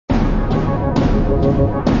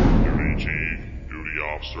Duty Chief, Duty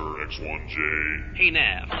Officer X1J. Hey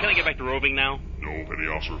Nav, can I get back to roving now? No, Petty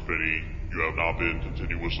Officer Finney. You have not been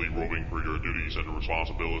continuously roving for your duties and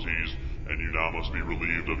responsibilities, and you now must be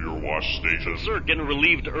relieved of your watch station. Sir, getting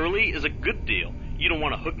relieved early is a good deal. You don't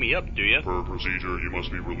want to hook me up, do you? Per procedure, you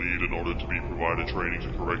must be relieved in order to be provided training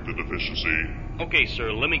to correct the deficiency. Okay,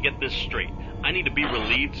 sir, let me get this straight. I need to be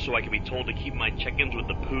relieved so I can be told to keep my check-ins with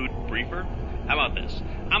the Pood briefer? How about this?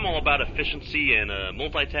 I'm all about efficiency and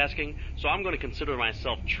multitasking, so I'm going to consider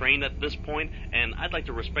myself trained at this point, and I'd like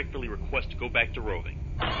to respectfully request to go back to roving.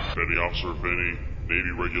 Petty Officer Finney,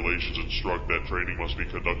 Navy regulations instruct that training must be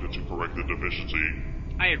conducted to correct the deficiency.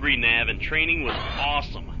 I agree, Nav, and training was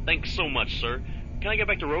awesome. Thanks so much, sir. Can I get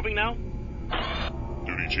back to roving now?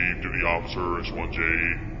 Duty Chief, Duty Officer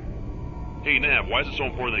X1J. Hey Nav, why is it so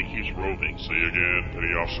important that he keeps roving? Say again,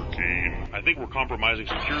 Petty Officer Keene. I think we're compromising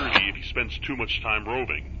security if he spends too much time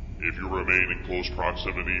roving. If you remain in close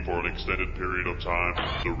proximity for an extended period of time,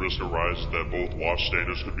 the risk arises that both watch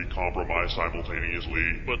standards could be compromised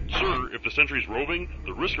simultaneously. But, sir, if the sentry's roving,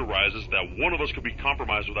 the risk arises that one of us could be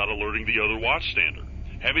compromised without alerting the other watch standard.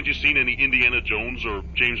 Haven't you seen any Indiana Jones or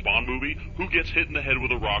James Bond movie? Who gets hit in the head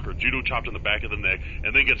with a rock or judo chopped in the back of the neck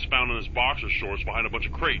and then gets found in his boxer shorts behind a bunch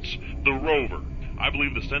of crates? The rover. I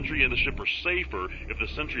believe the sentry and the ship are safer if the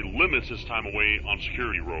sentry limits his time away on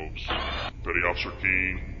security roves. Petty Officer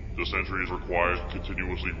Keene, the sentry is required to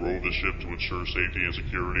continuously rove the ship to ensure safety and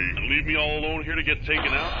security. And leave me all alone here to get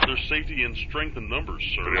taken out? There's safety in strength and numbers,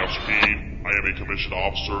 sir. Petty Officer Keene, I am a commissioned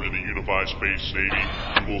officer in the Unified Space Navy.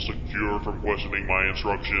 You will secure from questioning my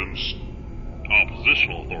instructions.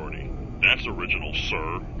 Oppositional authority. That's original,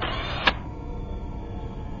 sir.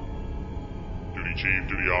 Duty Chief,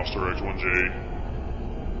 Duty Officer X1J.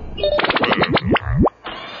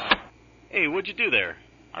 Hey, what'd you do there?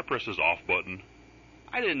 I pressed his off button.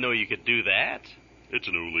 I didn't know you could do that. It's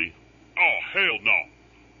an oolie. Oh, hell no.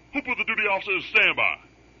 Who put the duty officer in standby?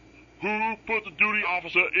 Who put the duty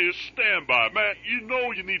officer in standby? Man, you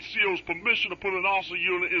know you need CO's permission to put an officer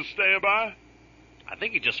unit in standby. I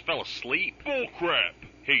think he just fell asleep. Bull crap.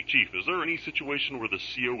 Hey, Chief, is there any situation where the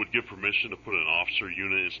CO would give permission to put an officer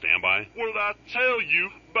unit in standby? What did I tell you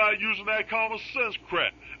by using that common sense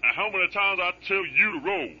crap? And how many times I tell you to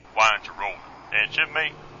roll? Why aren't you rolling? And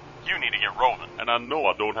shipmate, you need to get rolling. And I know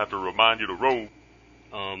I don't have to remind you to roll.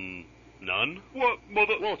 None? What,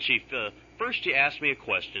 mother? Well, Chief, first you asked me a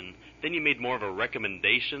question, then you made more of a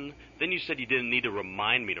recommendation, then you said you didn't need to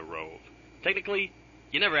remind me to rove. Technically,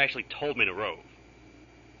 you never actually told me to rove.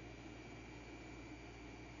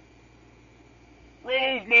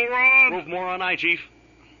 Rove, moron! Rove moron, aye, Chief.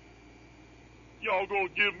 Y'all gonna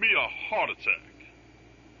give me a heart attack.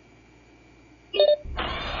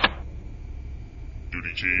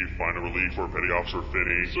 Duty Chief, final relief for Petty Officer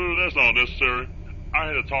Finney. Sir, that's not necessary. I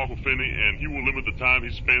had a talk with Finney, and he will limit the time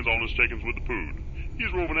he spends on his check-ins with the Pood.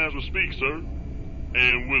 He's roving as we speak, sir.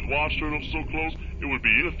 And with watch turn-ups so close, it would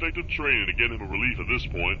be ineffective training to get him a relief at this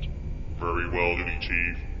point. Very well, Duty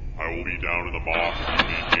Chief. I will be down in the mock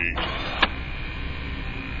if you need me.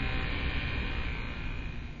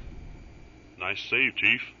 Nice save,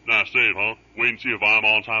 Chief. Nice save, huh? Wait and see if I'm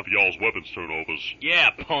on time for y'all's weapons turnovers.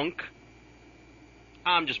 Yeah, punk.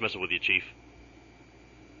 I'm just messing with you, Chief.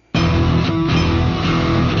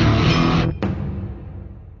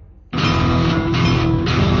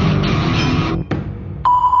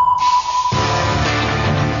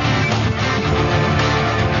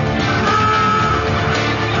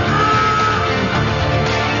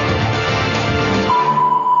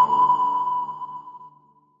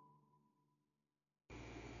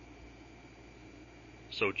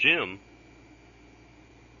 So Jim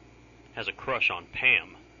has a crush on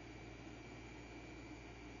Pam.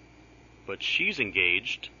 But she's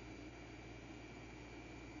engaged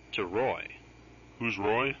to Roy. Who's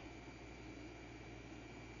Roy?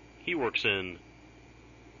 He works in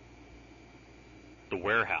the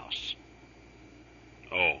warehouse.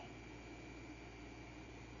 Oh.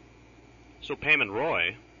 So Pam and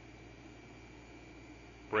Roy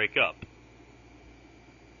break up.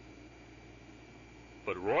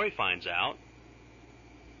 But Roy finds out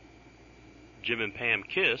Jim and Pam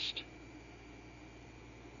kissed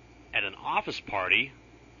at an office party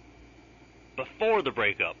before the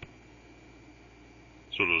breakup.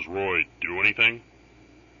 So does Roy do anything?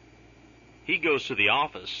 He goes to the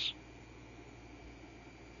office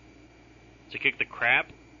to kick the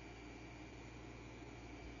crap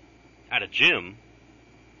out of Jim,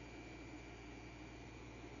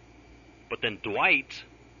 but then Dwight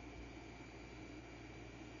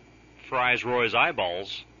fries Roy's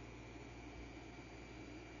eyeballs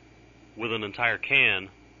with an entire can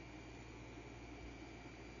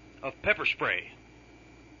of pepper spray.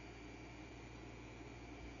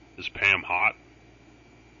 Is Pam hot?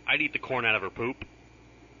 I'd eat the corn out of her poop.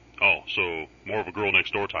 Oh, so more of a girl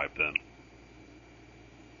next door type then.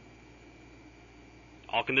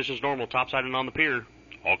 All conditions normal, topside and on the pier.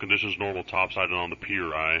 All conditions normal, topside and on the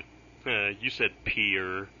pier, aye. You said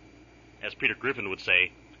pier, as Peter Griffin would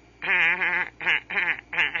say.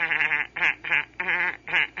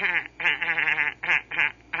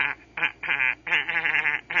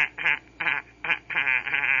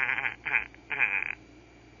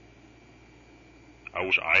 I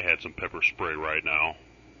wish I had some pepper spray right now.